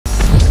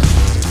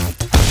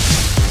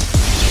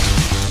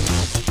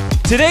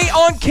Today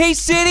on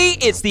KidCity,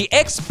 it's the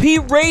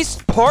XP Race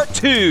Part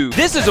 2.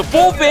 This is a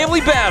full family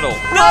battle.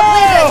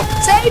 No!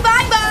 Say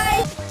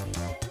bye-bye!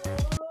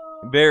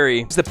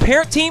 Barry. The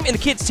parent team and the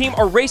kids team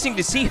are racing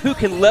to see who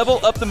can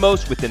level up the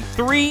most within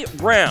 3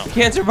 rounds.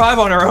 Can't survive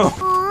on our own.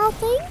 Aw,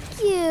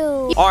 thank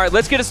you. All right,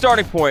 let's get a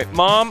starting point.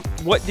 Mom,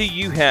 what do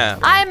you have?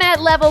 I'm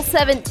at level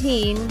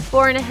 17,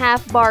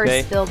 4.5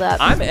 bars filled up.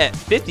 I'm at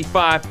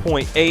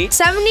 55.8.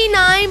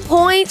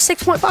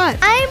 79.6.5.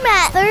 I'm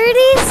at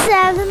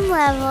 37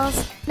 levels,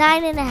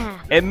 9.5.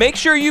 And make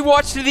sure you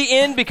watch to the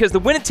end because the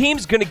winning team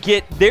is going to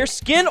get their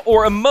skin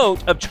or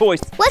emote of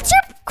choice. What's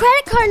your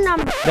credit card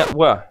number?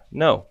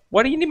 No.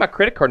 What do you need my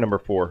credit card number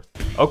for?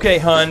 Okay,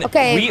 hun.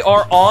 Okay. We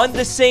are on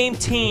the same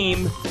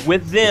team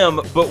with them,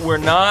 but we're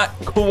not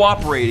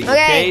cooperating.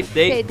 Okay.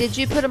 Okay, did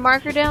you put a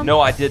marker down?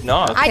 No, I did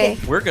not. I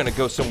did. We're gonna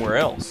go somewhere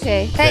else.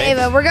 Okay. Hey,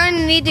 Ava, we're going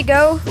to need to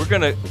go. We're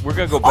gonna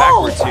go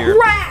backwards here.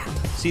 Crap!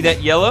 See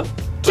that yellow?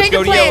 Change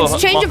of plans.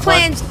 Change of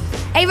plans.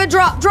 Ava,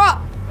 drop.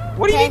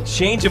 What do you mean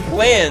change of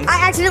plans?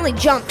 I accidentally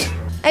jumped.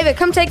 Ava,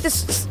 come take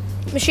this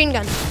machine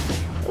gun.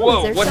 Whoa,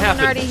 is there what someone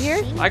happened? already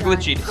here? I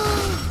glitched.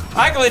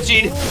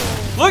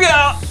 Look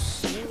out!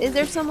 Is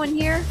there someone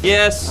here?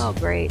 Yes. Oh,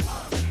 great.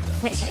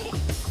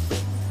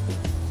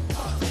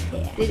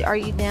 Are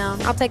you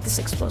down? I'll take this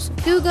explosive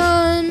goo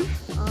gun.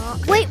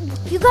 Wait,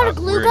 you got a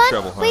glue we're in gun?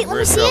 trouble, hon. Wait, We're let me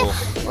in see trouble. it.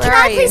 Where Can are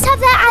I please you? have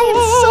that? I am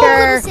so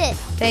good at it.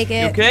 Take You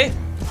it. okay?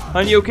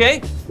 Hun, you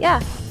okay?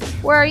 Yeah.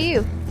 Where are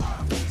you?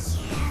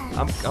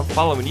 I'm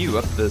following you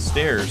up the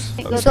stairs.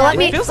 So let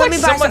me. It feels let like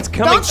me buy someone's some.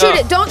 coming Don't shoot up.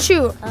 it. Don't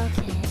shoot.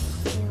 Okay.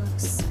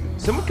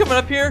 Someone coming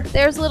up here?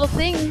 There's little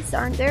things,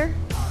 aren't there?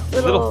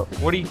 Little.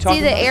 What are you talking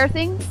See the about? air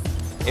things?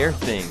 Air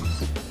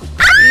things.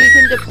 You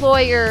can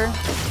deploy your...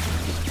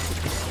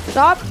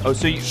 Stop. Oh,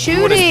 so you want to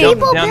Shooting. jump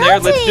People down there?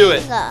 Let's do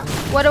it.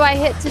 What do I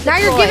hit to deploy? Now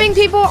you're giving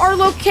people our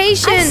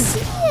location. I see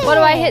it. What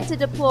do I hit to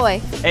deploy?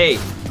 Hey,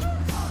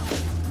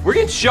 we're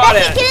getting shot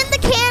Becky, at. get in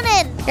the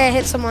cannon. Yeah,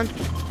 hit someone.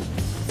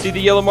 See the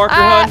yellow marker,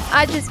 hun?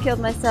 I just killed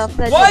myself.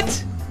 That What?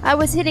 didn't- I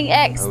was hitting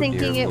X Oh,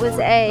 thinking dear it was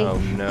Lord. A. Oh,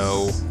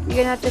 no. You're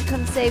gonna have to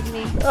come save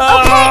me. Okay,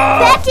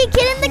 Becky,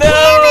 get in the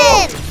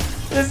cannon.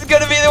 This is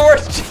going to be the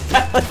worst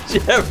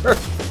challenge ever.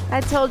 I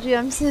told you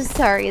I'm so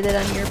sorry that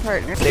I'm your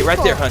partner. Stay right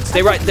there, hun.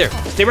 Stay right there.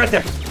 Stay right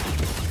there.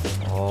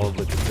 Oh,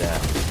 look at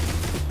that.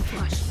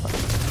 Now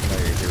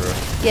you're a hero.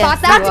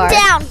 Yes, Knock you him are.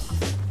 down.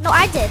 No,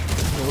 I did.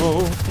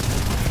 Oh.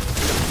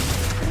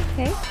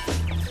 Okay.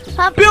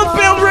 Build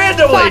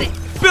randomly.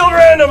 Build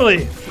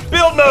randomly.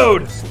 Build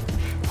mode.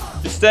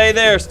 Just stay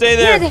there. Stay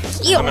there. You're the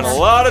heel. I'm in a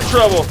lot of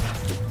trouble.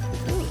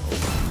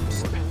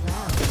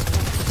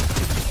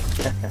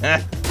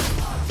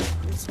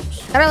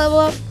 Gotta level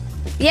up.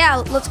 Yeah,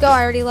 let's go.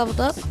 I already leveled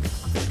up.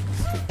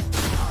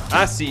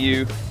 I see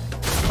you.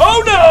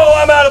 Oh no,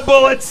 I'm out of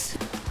bullets.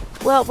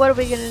 Well, what are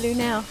we gonna do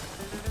now?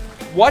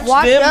 Watch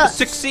Watch them us.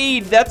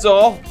 succeed, that's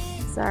all.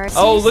 Sorry.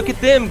 Oh, look at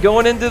them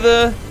going into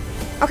the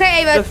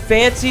Okay, Ava.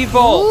 fancy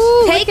vault.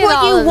 Ooh, Take look at what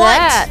all you of want.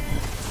 that.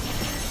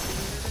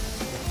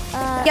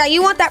 Yeah,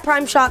 you want that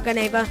prime shotgun,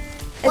 Ava.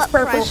 It's What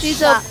purple. prime?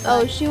 She's up.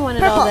 Oh, she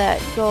wanted all Purple.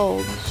 that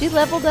gold. She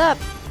leveled up.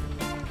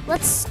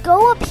 Let's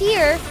go up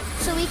here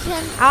so we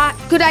can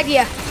Good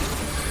idea.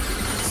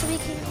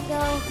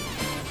 go.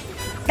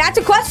 That's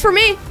a quest for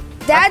me.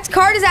 Dad's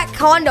card is at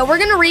condo. We're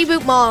gonna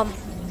reboot mom.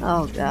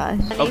 Oh gosh.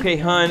 Okay,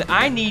 hun,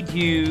 I need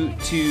you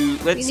to,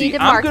 let's You see, need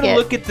to I'm mark going to it.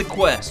 look at the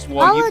quest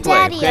while Follow you play,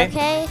 Daddy, okay?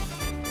 okay?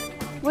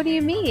 What do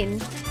you mean?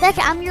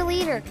 Becky, I'm your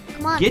leader.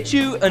 Come on, Get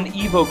you an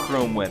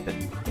Evochrome weapon.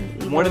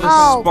 One of the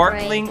Oh,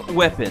 sparkling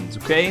weapons,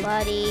 okay?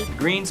 buddy.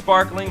 Green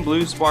sparkling,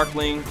 blue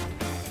sparkling.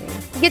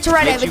 Get to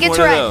red, Get Ava. you Get one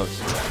to of red. those.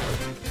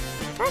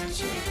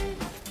 Gotcha.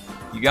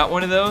 You got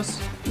one of those?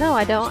 No,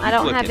 I don't. I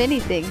don't have looking.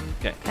 anything.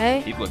 Okay,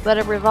 Hey. keep looking. But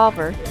a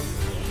revolver.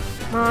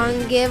 Come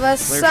on, give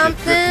us Where's your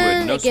something.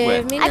 driftwood? No to give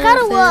sweat. me I got a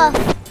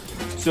nothing. wolf.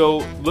 So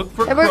look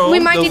for We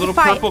chrome, might the need to little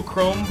fight. purple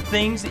chrome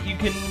things that you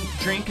can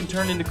drink and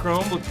turn into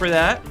chrome. Look for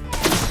that.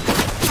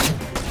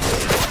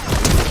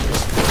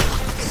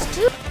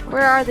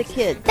 Where are the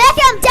kids?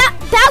 Becky, I'm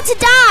about to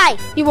die.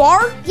 You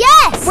are?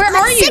 Yes. Where I'm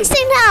at are you?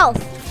 16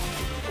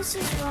 health. This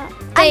is what.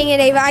 Dang it,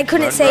 Ava. I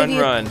couldn't Run, save run,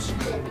 you. run.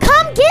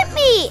 Come get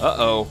me.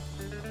 Uh-oh.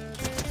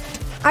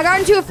 I got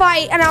into a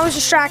fight and I was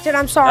distracted.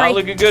 I'm sorry. Not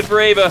looking good for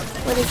Ava.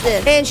 What is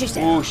this? And she's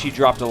dead. Ooh, she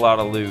dropped a lot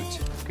of loot.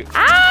 Good.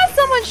 Ah,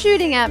 someone's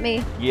shooting at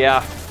me.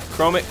 Yeah.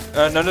 Chrome it.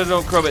 No,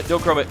 don't chrome it.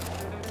 Don't chrome it.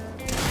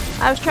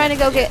 I was trying to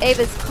go get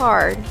Ava's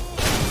card.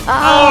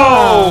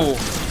 Oh!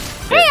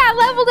 Hey, I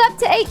leveled up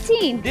to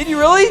 18. Did you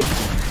really?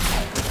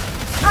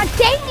 Ah,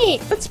 dang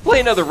it. Let's play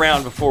another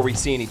round before we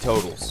see any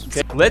totals.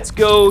 Okay. Let's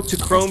go to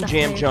Chrome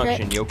Jam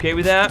Junction. You okay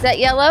with that? Is that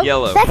yellow?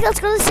 Yellow. Becky, let's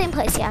go to the same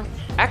place. Yeah.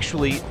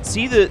 Actually,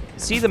 see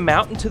the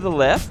mountain to the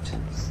left?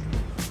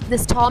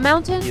 This tall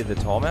mountain? Yeah, the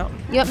tall mountain.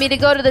 You want me to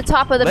go to the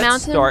top of the Let's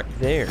mountain? start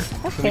there.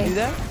 Can we Okay. do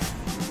that?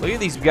 Look at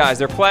these guys.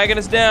 They're flagging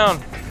us down.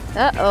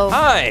 Uh-oh.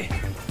 Hi.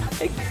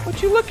 Hey,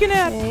 what you looking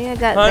at? Okay, I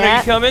got Hun, are you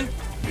that. coming?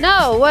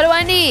 No, what do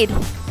I need?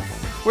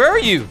 Where are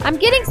you? I'm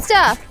getting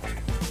stuff.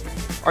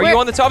 Are you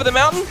on the top of the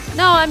mountain?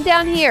 No, I'm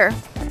down here.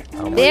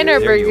 Banner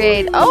There you are.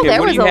 Brigade. Oh, Okay, there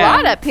what do was you a have?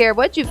 lot up here.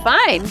 What'd you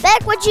find?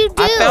 Beck, what'd you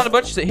do? I found a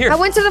bunch of here. I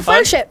went to the Hun,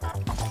 flare ship.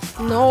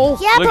 No.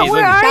 Yeah, Looky, but where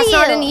looky. are That's you?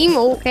 not an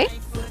emo. Okay.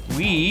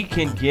 We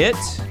can get.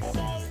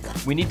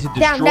 We need to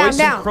destroy Down, some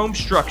down. chrome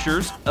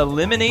structures,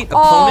 eliminate Oh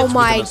opponents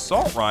my- with an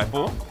assault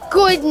rifle,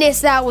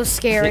 Goodness, that was hit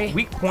scary.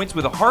 weak points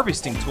with a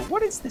harvesting tool.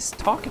 What is this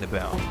talking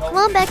about? Come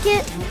on,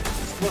 Beckett.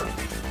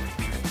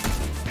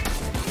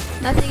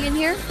 Nothing in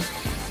here?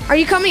 Are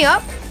you coming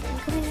up? I'm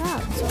coming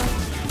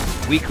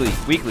up.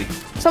 Weekly.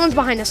 Someone's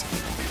behind us.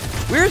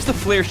 Where's the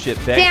flare ship,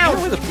 Beck? Down. You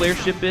know where the flare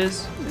ship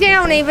is?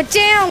 Down, Ava,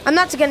 down. I'm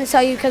not gonna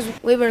tell you because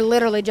we were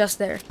literally just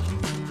there.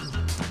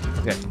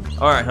 Okay.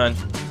 All right, hun.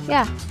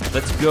 Yeah.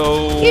 Let's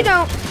go. You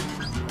don't.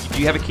 Do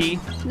you have a key?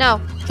 No.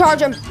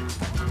 Charge him. Do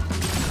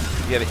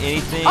you have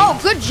anything? Oh,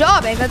 good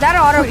job, Ava. That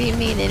What auto do you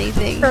mean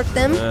anything? hurt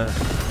them. Uh-oh.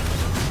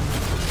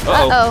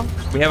 Uh-oh.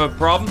 We have a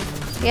problem?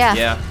 Yeah.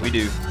 Yeah, we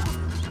do.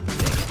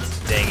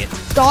 Dang it.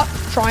 Stop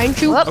trying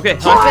to. Whoop. Okay,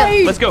 Hide.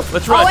 hun, let's go.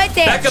 Let's run. Oh, right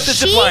there. Back up the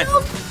zip line.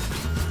 Shield.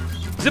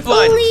 Zip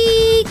line.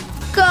 Fully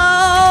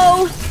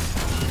go.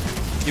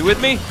 You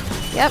with me?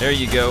 Yep. There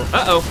you go.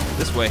 Uh-oh.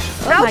 This way.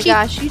 Oh my Ouchie.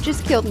 gosh, you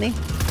just killed me.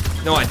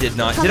 No, I did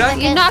not. Did I?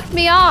 You knocked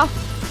me off.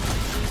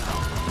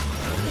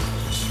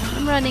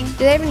 I'm running. Do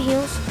they have any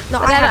heals? No,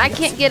 But have I heals.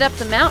 can't get up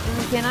the mountain,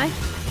 can I?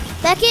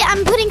 Beckett,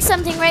 I'm putting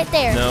something right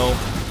there. No.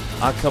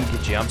 I'll come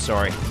get you. I'm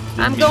sorry. Didn't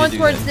I'm mean to going do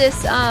towards that.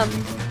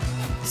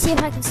 this, See if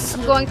I can see.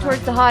 I'm going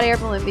towards the hot air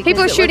balloon because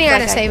People are it looks shooting at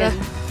like us, I Ava.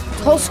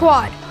 can Whole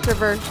squad.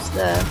 traverse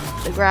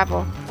the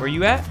gravel. Where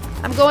you at?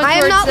 I'm going I am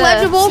towards not the...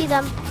 legible. See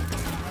them.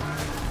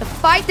 To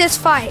fight this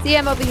fight. See,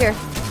 I'm over here.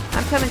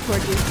 I'm coming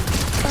towards you.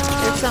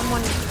 There's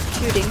someone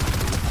shooting.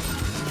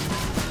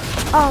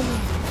 Oh, man.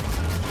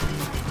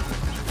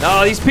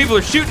 No, these people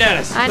are shooting at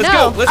us. I Let's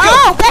know. go. Let's go.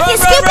 Oh, Beckett, Run,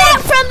 scoot run, back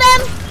from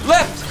them. run.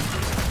 Left.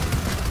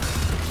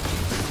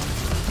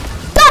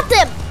 Got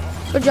them.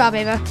 Good job,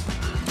 Ava.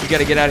 You got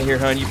to get out of here,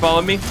 hon. You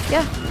follow me?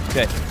 Yeah.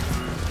 Okay.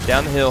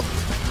 Down the hill.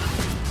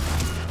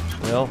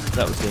 Well,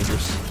 that was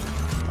dangerous.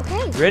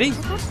 Okay. Ready?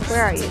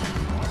 Where are you?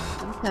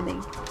 I'm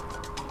coming.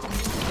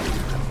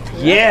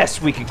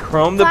 Yes, we can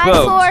chrome the 5,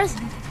 boat. 4,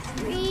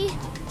 3,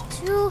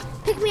 2.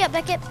 Pick me up,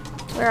 Beckett.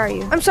 Where are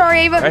you? I'm sorry,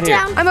 Ava. Right here.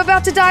 I'm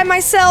about to die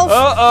myself.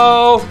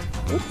 Uh-oh.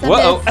 Oops, I'm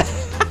Whoa. dead.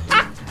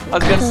 I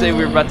was going to say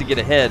we were about to get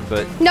ahead,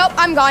 but Nope,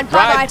 I'm gone.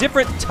 drive Bye-bye.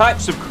 different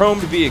types of chromed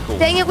vehicles.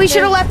 Dang it, we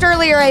should have left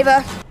earlier,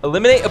 Ava.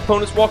 Eliminate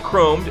opponents while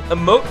chromed.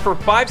 Emote for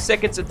 5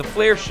 seconds at the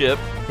flare ship.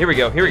 Here we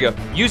go.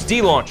 Use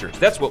D-launchers.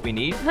 That's what we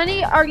need.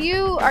 Honey, are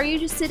you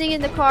just sitting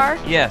in the car?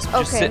 Yes, just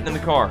Okay. sitting in the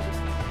car.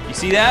 You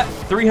see that?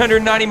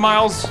 390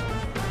 miles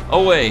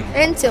away.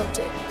 And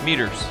tilted.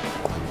 Meters.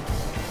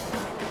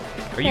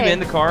 Are you Okay. in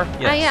the car?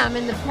 Yes. I am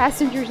in the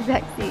passenger's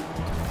back seat.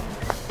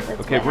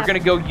 That's Okay, what we're going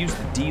to go use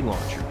the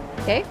D-launcher. happened.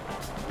 Okay.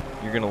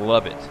 You're going to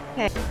love it.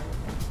 Okay.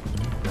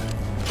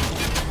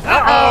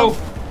 Uh-oh.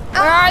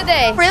 Where are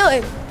they?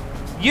 Really?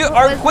 You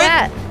are What's quitting.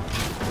 that?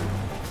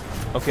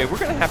 Okay, we're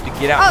going to have to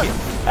get out Oh. here.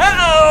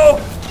 Uh-oh.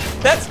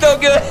 That's no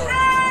good.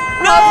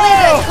 Hopefully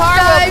the No. car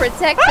Guys. will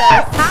protect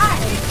us.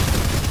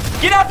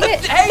 Get out the...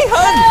 Get- Hey,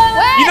 hun.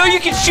 What? You know you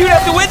can shoot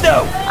out the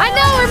window. I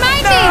know,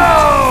 remind me.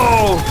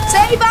 No.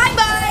 Say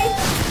bye-bye.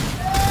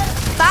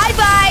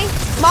 Bye-bye.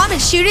 Mom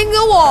is shooting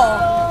the wall.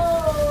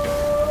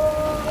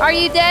 Are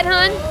you dead,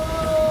 hun?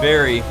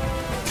 Very.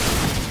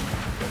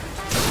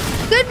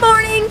 Good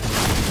morning.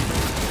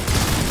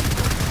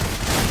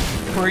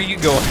 Where are you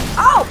going?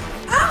 Oh,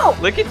 ow.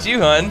 Look at you,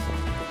 hun.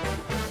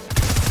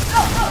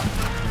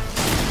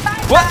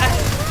 Bye-bye. What?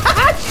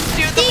 She's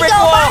shooting the brick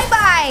Eagle, wall.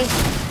 bye-bye.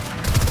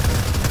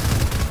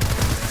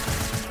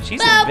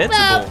 She's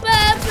invincible.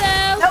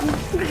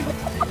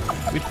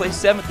 We play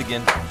 7th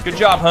again. Good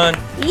job, hun.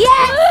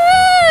 Yeah.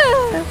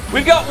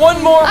 We've got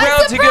one more I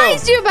round to go.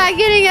 surprised you by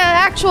getting an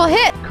actual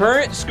hit.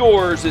 Current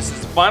scores. This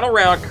is the final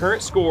round.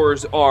 Current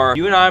scores are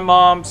you and I,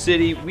 Mom,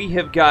 City. We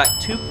have got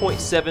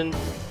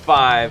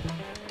 2.75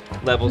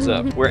 levels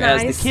up,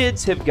 whereas Nice. the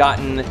kids have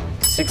gotten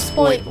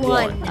 6.1.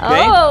 Okay.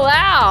 Oh,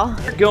 wow.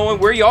 You're going.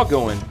 Where are y'all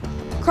going?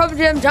 Chrome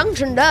Jam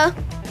Junction, duh.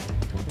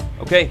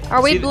 Okay.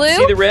 Are we see blue?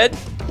 See the red?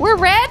 We're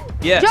red?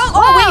 Yes. Oh,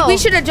 Whoa. wait, we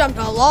should have jumped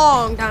a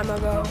long time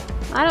ago.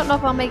 I don't know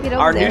if I'll make it over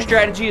Our there. new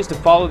strategy is to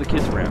follow the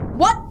kids around.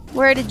 What?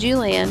 Where did you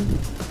land?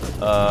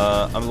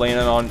 I'm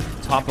landing on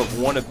top of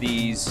one of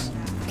these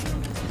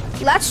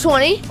That's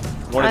 20.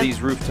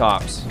 these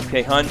rooftops.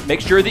 Okay, hun.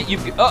 Make sure that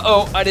you've.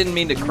 Uh-oh, I didn't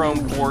mean to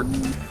chrome port.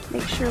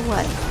 Make sure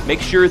what?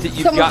 Make sure that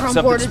you've Someone got chrome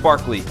something ported.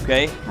 sparkly.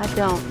 Okay. I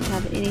don't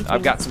have anything.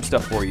 I've got some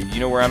stuff for you.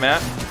 You know where I'm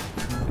at?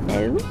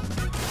 No.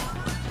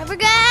 I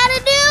forgot how to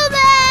do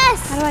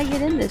this. How do I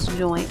get in this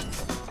joint?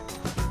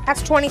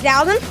 That's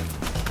 20,000.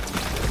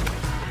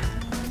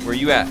 Where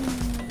you at?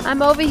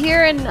 I'm over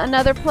here in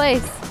another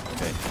place.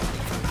 Okay.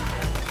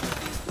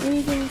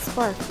 Anything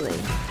sparkly?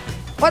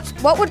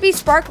 What would be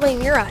sparkling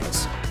in your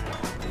eyes?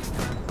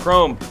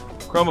 Chrome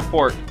a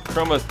port.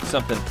 Chrome a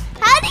something.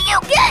 How do you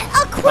get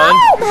a chrome? Fun?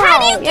 How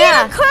do you get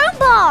Yeah. a chrome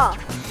ball?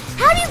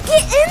 How do you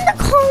get in the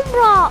chrome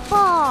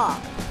ball?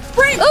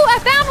 Ooh, I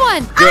found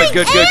one! Good.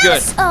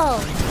 Oh.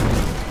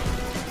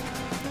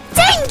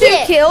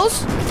 2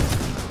 kills.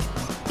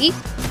 Eat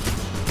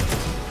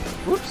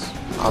Whoops.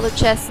 all the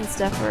chests and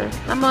stuff.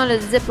 I'm on a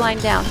zip line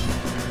down.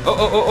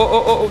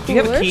 Oh. Do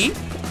you have a key?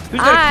 Who's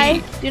got a I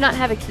key? do not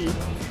have a key.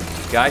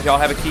 Guys, y'all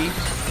have a key?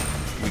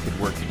 We could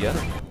work together.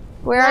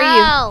 Where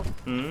are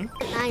Hmm?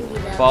 90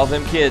 though. Follow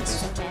them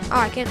kids. Oh,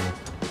 I can't.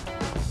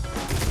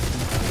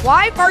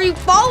 Why are you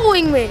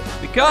following me?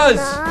 Because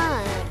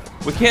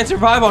we can't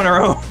survive on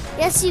our own.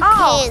 Yes, you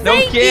Oh, can. No.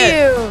 thank kid.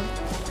 you.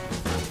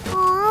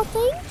 Aw,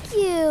 thank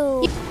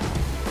you.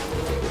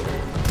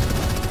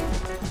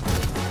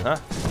 Huh?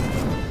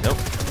 Nope.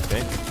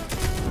 Okay.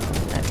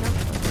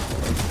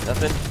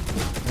 Nothing.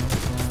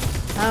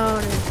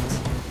 Oh, no.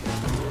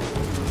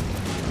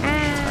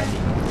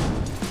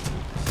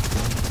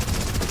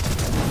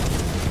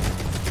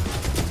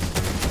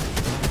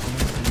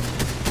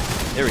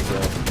 There we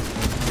go.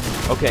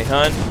 Okay,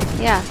 hun.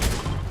 you? Yeah.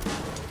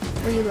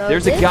 Were you loaded?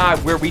 There's a guy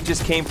where we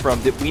just came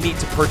from that we need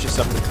to purchase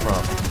something from.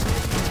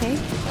 Okay.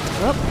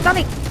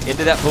 Something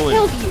Into that balloon.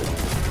 killed you.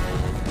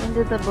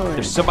 Into the balloon.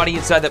 There's somebody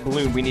inside that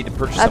balloon we need to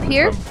purchase Up something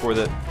here? from before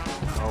the.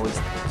 Oh, is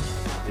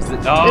the?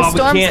 Oh, The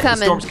storm's we can't. coming.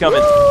 The storm's coming.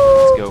 Woo!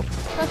 Let's go.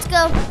 Let's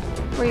go.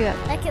 Where you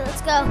at? Okay,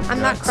 let's go. I'm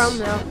not Nice. Chrome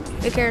though.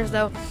 Who cares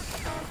though?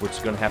 We're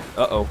just gonna have.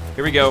 Uh-oh.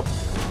 Here we go.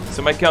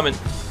 Somebody coming.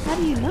 How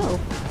do you know?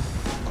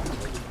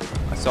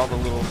 I saw the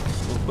little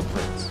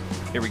footprints.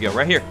 Here we go.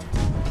 Right here.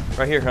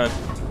 Right here, hun.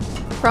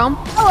 Chrome?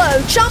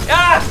 Hello, chump.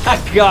 Ah! I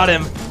got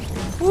him.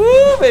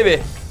 Woo,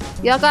 baby.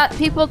 Y'all got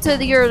people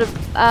to your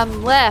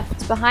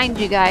left behind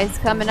you guys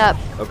coming up.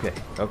 Okay.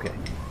 Okay.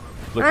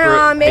 Look I for know, a,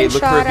 I'm being look for a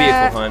shot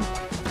at. vehicle, hun.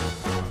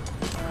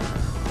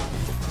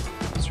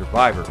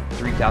 Survivor,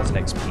 3,000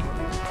 XP.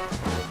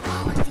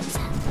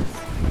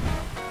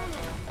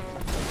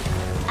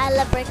 I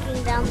love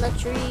breaking down the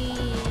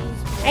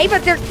trees. Hey,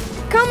 but they're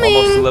Almost to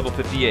coming. level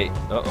 58.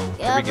 Uh-oh. Here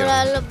Yeah, we but go.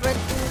 I love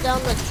breaking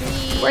down the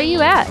trees. Where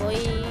you at? Boy.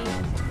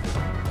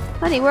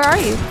 Honey, where are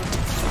you?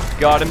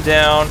 Got him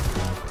down. I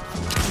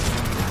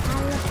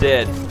love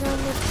Dead. breaking down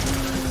the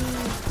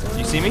trees.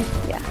 You see me?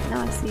 Yeah,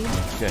 now I see you.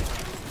 Okay.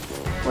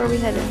 Where are we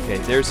headed? Okay,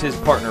 there's his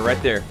partner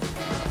right there.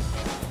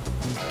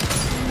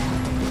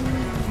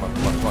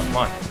 Come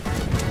on.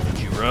 Did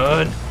you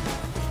run?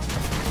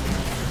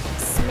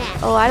 Snap.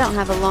 Oh, I don't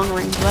have a long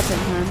range weapon,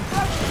 hun.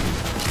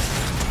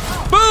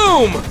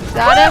 Boom!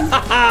 Got him?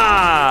 Ha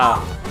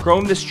ha!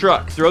 Chrome this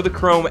truck. Throw the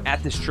chrome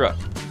at this truck.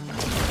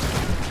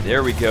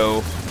 There we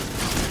go.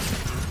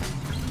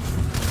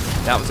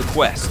 That was a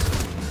quest.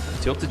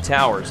 Tilted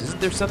Towers. Isn't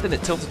there something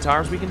at Tilted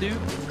Towers we can do?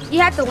 You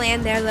have to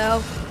land there though.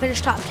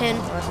 Finish top 10.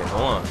 Okay,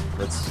 hold on.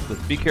 Let's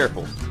be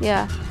careful.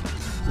 Yeah.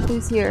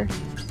 Who's here?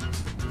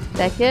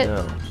 Beckett?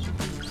 No.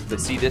 But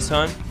see this,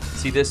 hun?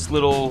 See this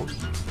little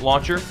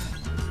launcher?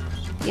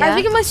 I Yeah.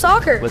 think of my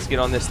soccer. Let's get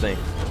on this thing.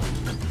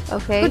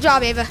 Okay. Good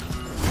job, Ava.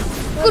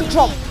 What Good do you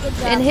job. mean, good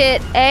job. And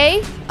hit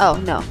A. Oh,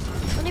 no.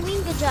 What do you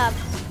mean, good job?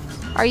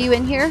 Are you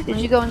in here? Did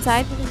you go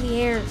inside? In the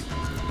air.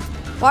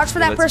 Watch for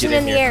that Let's person get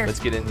in the here. air. Let's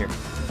get in here.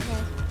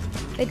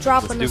 They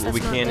drop Let's on do us. what we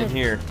That's can not in good.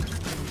 here.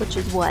 Which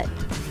is what?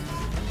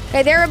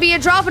 Okay, there will be a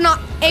dropping on.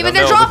 I Ava, don't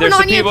they're know, but dropping there's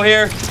on some you. people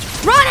here.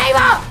 Run,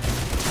 Ava!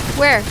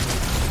 Where?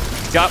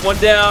 Got one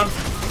down.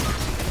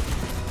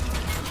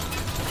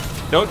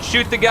 Don't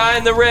shoot the guy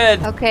in the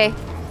red. Okay.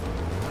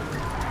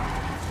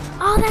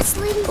 Oh, that's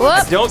leading.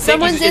 Whoop. Don't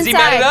think Someone's is he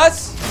mad at inside.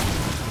 us?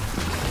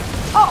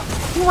 Oh,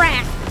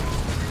 crap.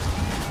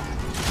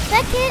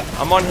 Beckett,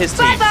 I'm on his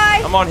team.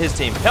 Bye-bye. I'm on his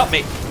team. Help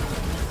me.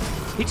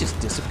 He just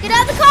disappeared. get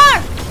out of the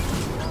car.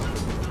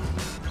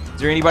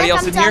 Is there anybody Beck,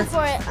 else in I'm here? done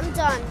for it. I'm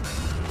done.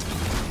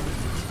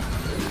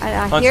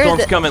 I Hunt hear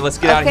Storm's the... coming. Let's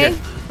get out of Okay.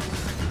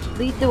 here.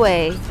 Lead the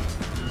way.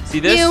 See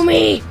this? You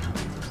me.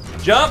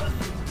 Jump.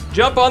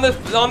 Jump on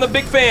the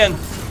big fan.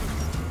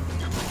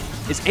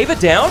 Is Ava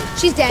down?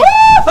 She's dead.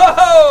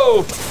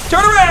 Whoa!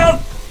 Turn around.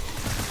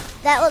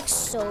 That looks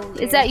so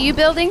weird. Is that you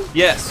building?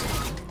 Yes.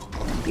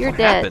 You're What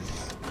dead. happened?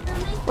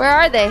 Where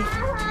are they?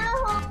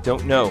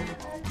 Don't know.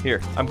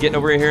 Here, I'm getting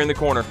over here in the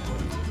corner.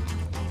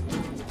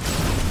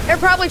 They're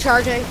probably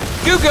charging.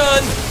 Goo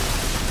gun.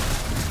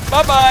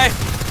 Bye-bye.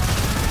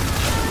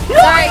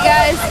 Sorry,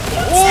 guys.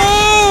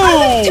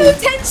 Whoa! 2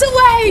 tenths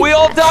away. We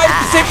all died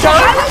at the same I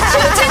time? was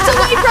 2 tenths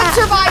away from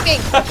surviving.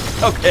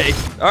 Okay.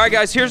 All right,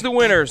 guys, here's the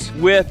winners.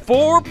 With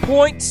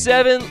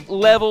 4.7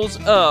 levels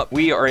up,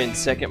 we are in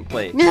second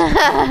place.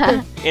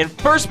 In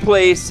first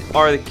place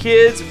are the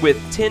kids with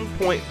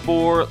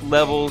 10.4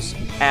 levels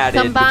added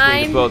between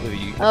Combined? the both of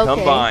you. Okay.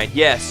 Combined,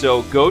 yes.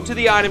 So go to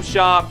the item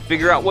shop,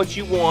 figure out what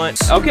you want.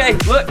 Okay,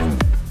 look.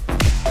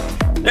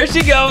 There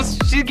she goes.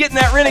 She's getting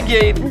that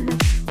renegade.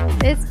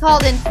 It's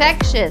called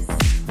infectious.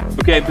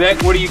 Okay,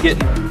 Beck, what are you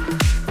getting?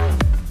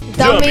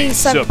 Dummy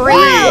Supreme.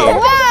 Whoa,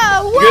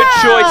 whoa. Good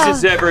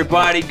choices,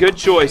 everybody. Good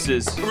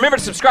choices. Remember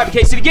to subscribe to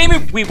KidCity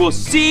Gaming. We will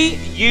see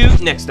you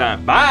next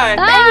time. Bye.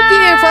 Thank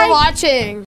you for watching.